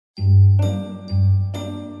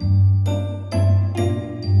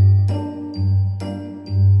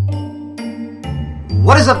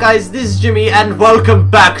What is up, guys? This is Jimmy, and welcome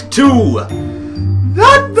back to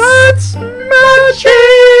That's Magic!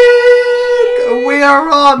 We are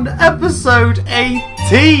on episode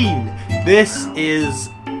 18. This is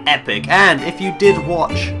epic, and if you did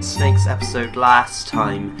watch Snake's episode last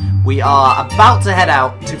time, we are about to head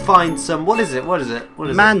out to find some. What is it?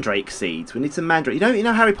 Mandrake seeds. We need some mandrake. You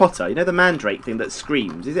know Harry Potter. You know the mandrake thing that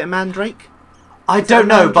screams. Is it a mandrake? I don't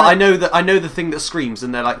know, but I know the thing that screams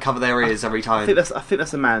and they like cover their ears every time. I think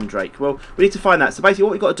that's a mandrake. Well, we need to find that. So basically,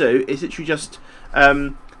 what we've got to do is literally just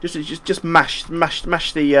mash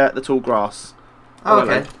the tall grass. Oh,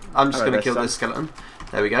 okay. I'm just going to kill this skeleton.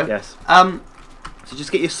 There we go. Yes. So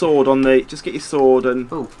just get your sword on the. Just get your sword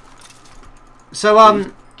and. Ooh.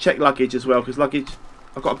 So check luggage as well, because luggage.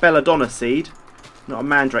 I've got a belladonna seed, not a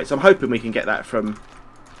mandrake. So I'm hoping we can get that from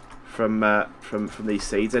these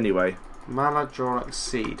seeds anyway. Mandrake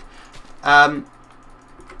seed. So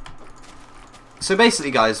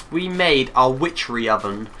basically, guys, we made our witchery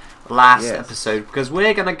oven last episode because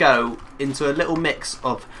we're going to go into a little mix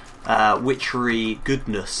of witchery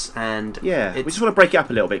goodness, and we just want to break it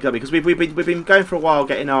up a little bit because we've been going for a while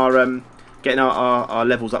getting our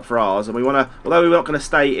levels up for ours, and we want to. Although we're not going to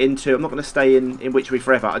stay I'm not going to stay in witchery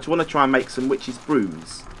forever. I just want to try and make some witches'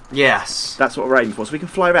 brooms. Yes. That's what we're aiming for, so we can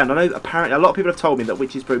fly around. I know apparently a lot of people have told me that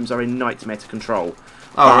witches' brooms are a nightmare to control.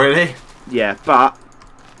 Oh, really? Yeah, but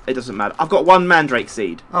it doesn't matter. I've got one mandrake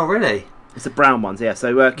seed. Oh, really? It's the brown ones, yeah.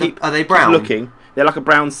 So are they brown? Keep looking. They're like a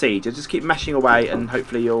brown seed. Just keep mashing away, and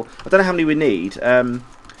hopefully you'll. I don't know how many we need.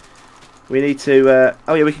 We need to.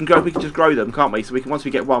 Oh yeah, we can grow. We can just grow them, can't we? So we can. Once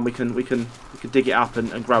we get one, we can dig it up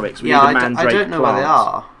and grow it. So we need a mandrake I don't know plant. where they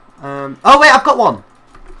are. Oh wait, I've got one.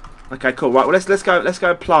 Okay, cool. Right, well let's go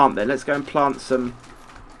and plant then. Let's go and plant some.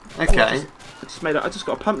 Okay. I just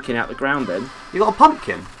got a pumpkin out the ground then. You got a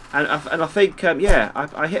pumpkin? And I think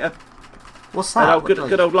I hit a. What's that?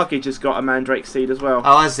 Good old luggage has got a mandrake seed as well.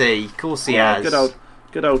 Oh, I see. Of course he has.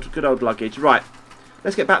 Good old luggage. Right.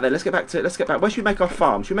 Let's get back there. Let's get back. Where should we make our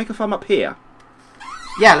farm? Should we make a farm up here?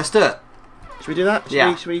 Yeah, let's do it. Should we do that?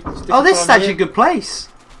 Should we oh, this is actually a good place.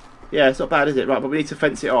 Yeah, it's not bad, is it? Right, but we need to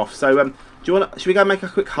fence it off. So, do you want? Should we go and make a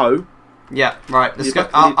quick hoe? Yeah, right. Let's go.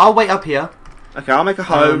 I'll wait up here. Okay, I'll make a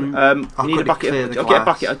hoe. I'll you need a bucket. I'll get a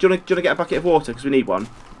bucket. Do you want to get a bucket of water because we need one?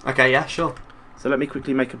 Okay, yeah, sure. So let me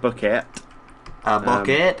quickly make a bucket.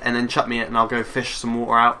 And then chuck me it, and I'll go fish some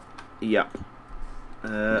water out. Yep.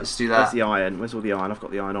 Let's do that. Where's the iron? Where's all the iron? I've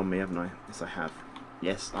got the iron on me, haven't I? Yes, I have.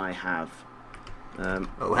 Yes, I have. Oh,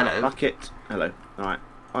 hello. Bucket. Hello. All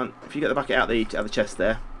right. If you get the bucket out the chest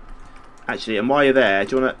there. Actually, and while you're there,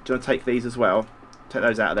 do you want to take these as well? Take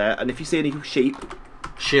those out of there. And if you see any sheep,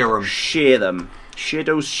 shear them. Shear them. Shear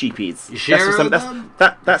those sheepies. You shear them?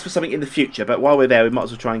 That's for something in the future. But while we're there, we might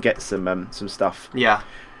as well try and get some stuff. Yeah.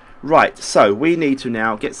 Right. So we need to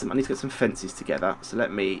now get some. I need to get some fences together. So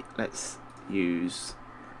let's use.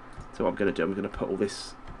 So what I'm going to do, I'm going to put all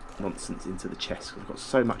this nonsense into the chest because I've got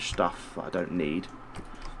so much stuff that I don't need.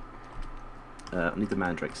 I need the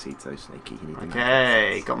mandrake seeds though, Snakey. You need the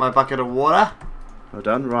mandrake seeds. Got my bucket of water. Well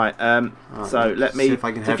done. Right. So let me. See if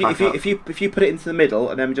I can if you put it into the middle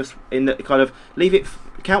and then just in the kind of leave it.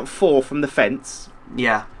 Count 4 from the fence.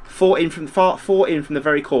 Yeah. 4 in from the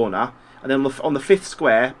very corner, and then on the 5th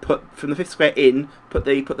square, put from the 5th square in. Put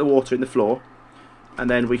the water in the floor, and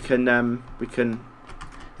then we can.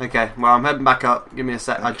 Okay. Well, I'm heading back up. Give me a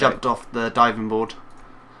sec. Okay. I jumped off the diving board.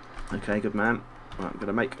 Okay. Good man. Right, I'm going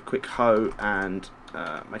to make a quick hoe and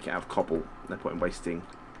make it out of cobble. No point in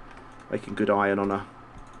making good iron on a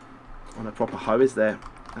proper hoe, is there?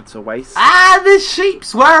 That's a waste. Ah, this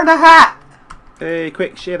sheep's wearing a hat. Hey,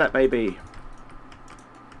 quick, shear that baby.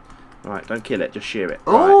 Right, don't kill it, just shear it.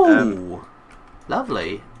 Oh, right,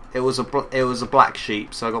 lovely. It was a black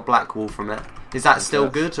sheep, so I got black wool from it. Is that still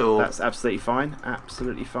good, or? That's absolutely fine.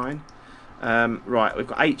 Absolutely fine. Right, we've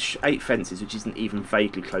got eight fences, which isn't even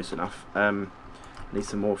vaguely close enough. Need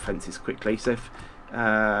some more fences quickly. So if,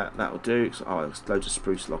 that'll do. Oh, there's loads of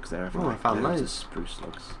spruce logs there. I found loads of spruce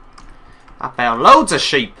logs. I found loads of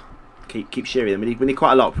sheep. Keep shearing them. We need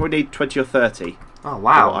quite a lot. Probably need 20 or 30. Oh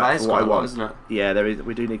wow, that is quite a lot, isn't it? Yeah, there is.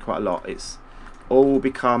 We do need quite a lot. It's all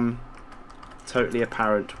become totally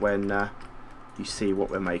apparent when you see what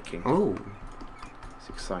we're making. Oh, it's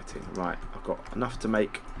exciting. Right, I've got enough to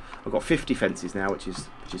make. I've got 50 fences now, which is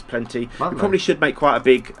plenty. Lovely. We probably should make quite a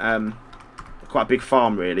big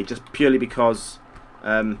farm, really, just purely because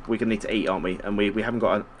we're gonna need to eat, aren't we? And we haven't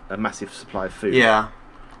got a massive supply of food. Yeah.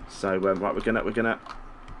 So right, we're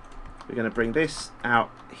gonna bring this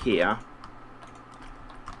out here.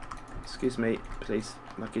 Excuse me, please.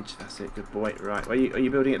 Luggage. That's it. Good boy. Right. Are you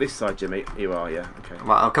building it this side, Jimmy? You are. Yeah. Okay.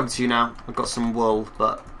 Right. I'll come to you now. I've got some wool,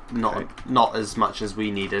 but not as much as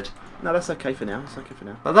we needed. No, that's okay for now. It's okay for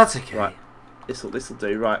now. But that's okay. Right. This'll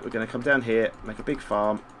do. Right. We're going to come down here, make a big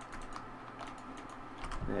farm.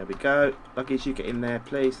 There we go. Luggage, you get in there,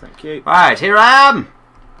 please. Thank you. Right. Here I am.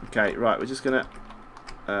 Okay. Right. We're just going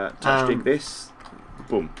to touch dig this.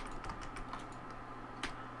 Boom.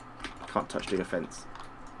 Can't touch dig a fence.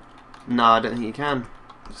 No, I don't think you can.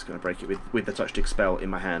 I'm just going to break it with the touch dig spell in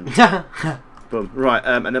my hand. Boom. Right,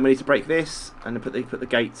 and then we need to break this, and then put the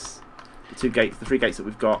gates, the three gates that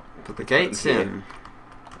we've got. Put the gates in.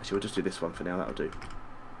 Actually, we'll just do this one for now. That'll do.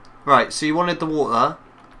 Right. So you wanted the water.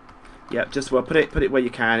 Yeah. Just put it where you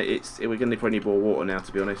can. We're going to probably need more water now,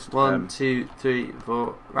 to be honest. 1, 2, 3,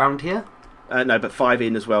 4. Round here. No, but 5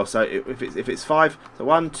 in as well. So if it's 5, so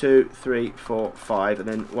 1, 2, 3, 4, 5, and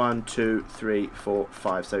then 1, 2, 3, 4,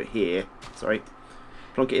 5. So here, sorry,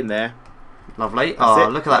 plonk it in there. Lovely.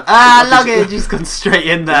 That's look at that! Luggage! He's gone straight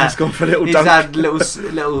in there. He's gone for a little He's dunk. had little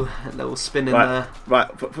spin in there.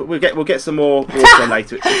 Right, we'll get some more water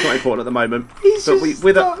later. It's not important at the moment.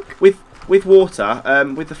 With water,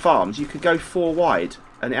 with the farms, you could go 4 wide,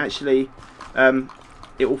 and it actually.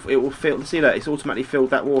 It will fill. See that it's automatically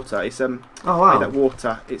filled that water. It's oh wow. That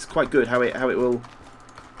water. It's quite good how it will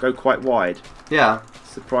go quite wide. Yeah.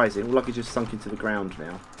 Surprising. Well, luggage just sunk into the ground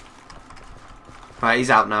now. Right,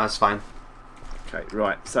 he's out now. It's fine. Okay,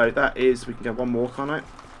 right. So that is. We can go one more, can't I?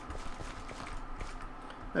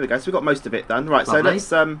 There we go. So we've got most of it done. Right. Lovely.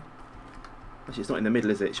 So let's. Actually, it's not in the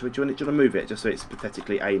middle, is it? Do you want to move it just so it's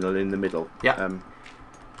pathetically anal in the middle? Yeah.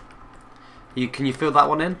 Can you fill that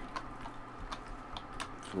one in?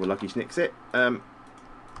 Well, luggage nicks it.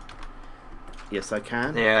 Yes, I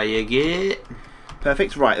can. There you get.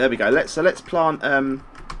 Perfect. Right, there we go. Let's plant. I've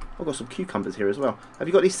got some cucumbers here as well. Have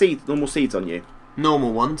you got any normal seeds on you?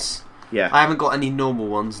 Normal ones. Yeah. I haven't got any normal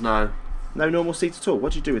ones. No. No normal seeds at all.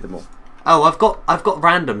 What do you do with them all? Oh, I've got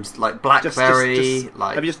randoms like blackberry.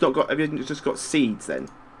 Like. Have you just got seeds then?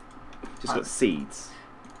 Just got seeds.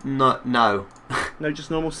 No, just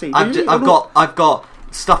normal seeds. I've got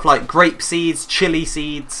stuff like grape seeds, chili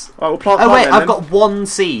seeds. Oh, we'll plant I've got 1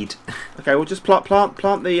 seed. Okay, we'll just plant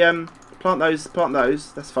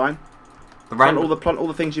those. That's fine. Plant all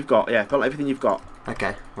the things you've got. Yeah, plant everything you've got.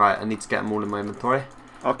 Okay, right. I need to get them all in my inventory.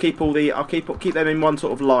 I'll keep them in one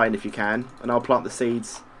sort of line if you can, and I'll plant the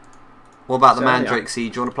seeds. What about the mandrake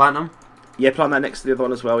seed? Do you want to plant them? Yeah, plant that next to the other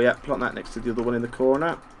one as well. Yeah, plant that next to the other one in the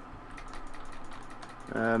corner.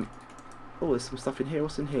 Oh, there's some stuff in here.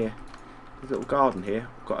 What's in here? There's a little garden here.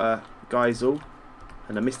 I've got a geisel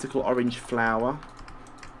and a mystical orange flower.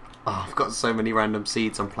 Oh, I've got so many random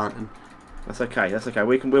seeds I'm planting. That's okay. That's okay.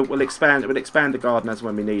 We'll expand the garden as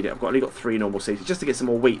when we need it. I've only got 3 normal seeds just to get some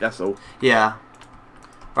more wheat. That's all. Yeah.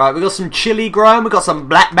 Right, we got some chili growing. We got some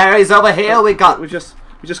blackberries over here. We just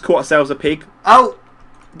caught ourselves a pig. Oh,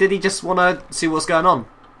 did he just want to see what's going on?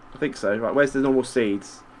 I think so. Right, where's the normal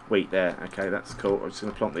seeds? Wheat there. Okay, that's cool. I'm just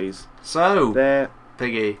going to plant these. So there.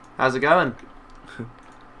 Piggy, how's it going?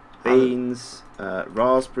 Beans,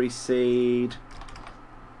 raspberry seed.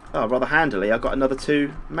 Oh, rather handily, I've got another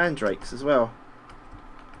 2 mandrakes as well.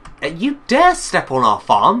 You dare step on our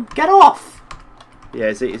farm? Get off! Yeah,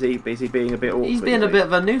 is he being a bit awkward? He's being a bit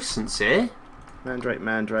of a nuisance here.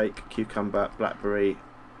 Mandrake, cucumber, blackberry. Wheat.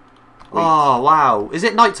 Oh wow! Is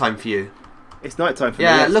it nighttime for you? It's nighttime for me.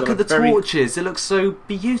 Yeah, look at the torches. It looks so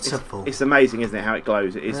beautiful. It's amazing, isn't it? How it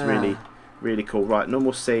glows. It is really cool. Right,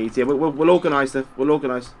 normal seeds. Yeah, we'll organise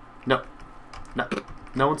No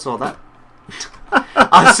one saw that.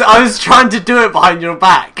 I was trying to do it behind your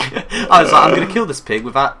back. I was like, I'm going to kill this pig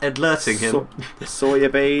without alerting him.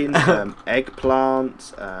 Soya bean,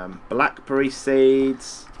 eggplant, blackberry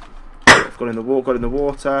seeds. I've got in the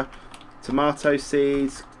water. Tomato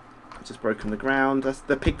seeds. I've just broken the ground.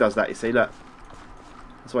 The pig does that. You see, look.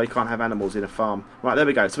 That's why you can't have animals in a farm. Right, there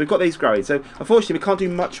we go. So we've got these growing. So unfortunately, we can't do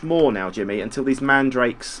much more now, Jimmy, until these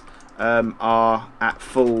mandrakes are at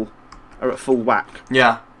full whack.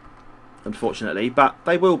 Yeah. Unfortunately, but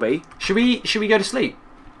they will be. Should we go to sleep?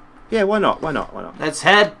 Yeah, why not? Let's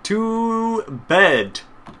head to bed.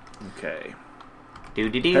 Okay. Do.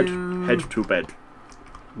 Head to bed.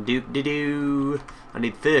 Do. I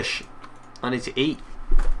need fish. I need to eat.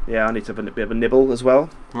 Yeah, I need to have a bit of a nibble as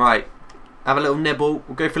well. Right. Have a little nibble.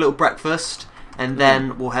 We'll go for a little breakfast, and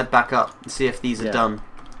then we'll head back up and see if these are done.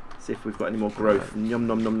 See if we've got any more growth. Yum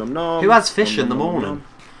nom nom nom nom. Who has fish in the morning?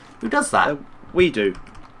 Who does that? We do.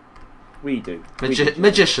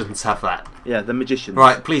 Magicians have that. Yeah, the magicians.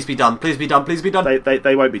 Right, please be done. Please be done. Please be done.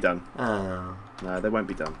 They won't be done. Oh. No, they won't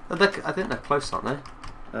be done. I think they're close, aren't they?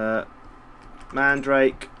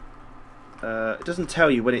 Mandrake. It doesn't tell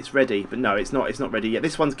you when it's ready, but no, it's not ready yet.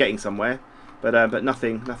 This one's getting somewhere, but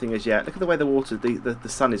nothing as yet. Look at the way the water, the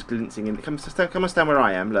sun is glinting in. Come and stand where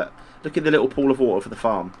I am. Look at the little pool of water for the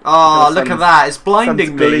farm. Oh, look at that! It's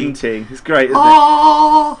blinding me. Glinting. It's great, isn't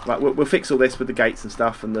it? Right, we'll fix all this with the gates and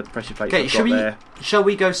stuff and the pressure plates. Okay, shall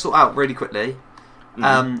we go sort out really quickly?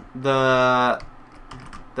 The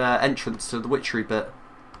entrance to the witchery bit.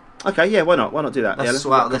 Okay, yeah, why not? Why not do that? Let's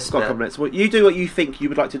sort out this bit. Got a couple of minutes. Well, you do what you think you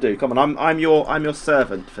would like to do. Come on, I'm your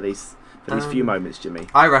servant for these few moments, Jimmy.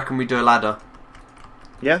 I reckon we do a ladder.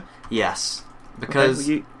 Yeah. Yes, because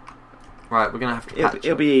right, we're gonna have to.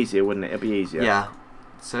 It'll be easier, wouldn't it? It'll be easier. Yeah.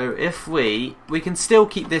 So if we can still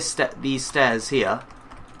keep these stairs here,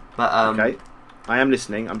 but okay, I am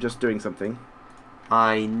listening. I'm just doing something.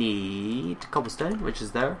 I need cobblestone, which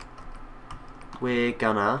is there. We're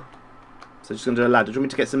gonna. So just going to do a ladder. Do you want me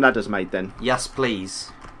to get some ladders made then? Yes,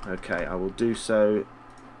 please. Okay, I will do so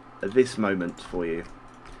at this moment for you.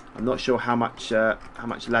 I'm not sure how much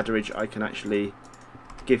ladderage I can actually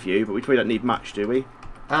give you, but we probably don't need much, do we?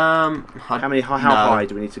 How high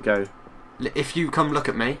do we need to go? If you come look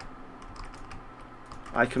at me,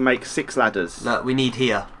 I can make 6 ladders. Look, we need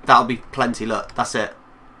here. That'll be plenty. Look, that's it.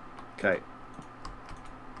 Okay.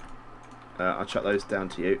 I'll chuck those down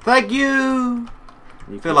to you. Thank you.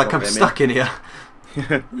 I feel like I'm stuck in here.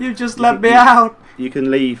 You just let me out. You can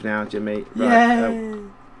leave now, Jimmy. Right. Yay.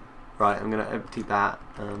 Right, I'm going to empty that.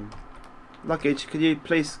 Luggage, could you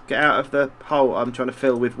please get out of the hole I'm trying to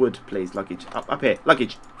fill with wood, please? Luggage. Up here.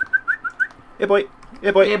 Luggage. Here, boy.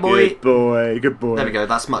 Here, boy. Here, boy. Good boy. Good boy. There we go.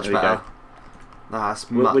 That's much better. That's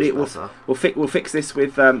much better. We'll fix this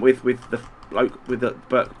with the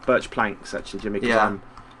birch planks, actually, Jimmy. Yeah.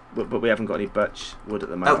 But we haven't got any birch wood at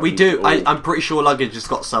the moment. We do. I'm pretty sure Luggage has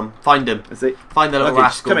got some. Find him. Is he? Find the little Luggage,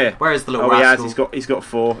 rascal. Come here. Where is the little rascal? He's got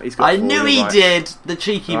 4. I knew he did. The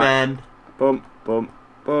cheeky man. Boom, boom,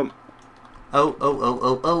 boom.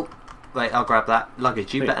 Oh. Wait, I'll grab that.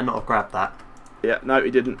 Luggage, you better not have grabbed that. Yeah, no,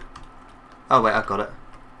 he didn't. Oh, wait, I got it.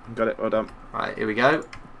 Got it, well done. Right, here we go.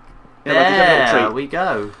 Yeah, there we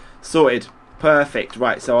go. Sorted. Perfect.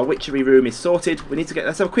 Right, so our witchery room is sorted. We need to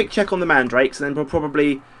let's have a quick check on the mandrakes, and then we'll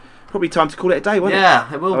probably time to call it a day, won't it?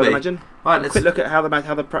 Yeah, it will be. I would imagine. Right, let's quick look at how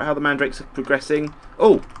the mandrakes are progressing.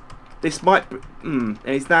 Oh, this might.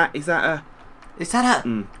 Is that a?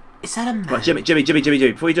 Right, Jimmy.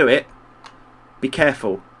 Before you do it, be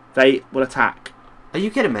careful. They will attack. Are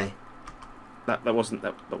you kidding me? That wasn't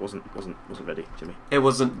ready, Jimmy. It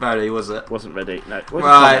wasn't ready, was it? Wasn't ready. No.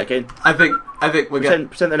 Right. Again. I think we're going.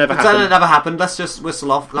 Pretend that never happened. Pretend it never happened. Let's just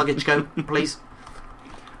whistle off. Luggage, go, please.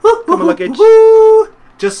 Come on, Luggage.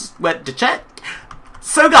 Just went to check.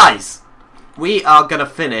 So, guys, we are gonna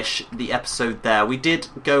finish the episode there. We did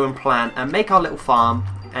go and plan and make our little farm,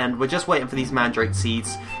 and we're just waiting for these mandrake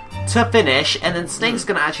seeds to finish, and then Snake's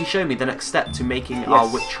going to actually show me the next step to making our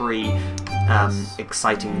witchery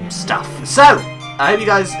exciting stuff. So, I hope you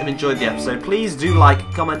guys have enjoyed the episode. Please do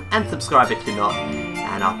like, comment, and subscribe if you're not,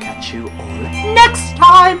 and I'll catch you all next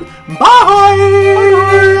time.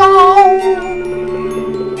 Bye!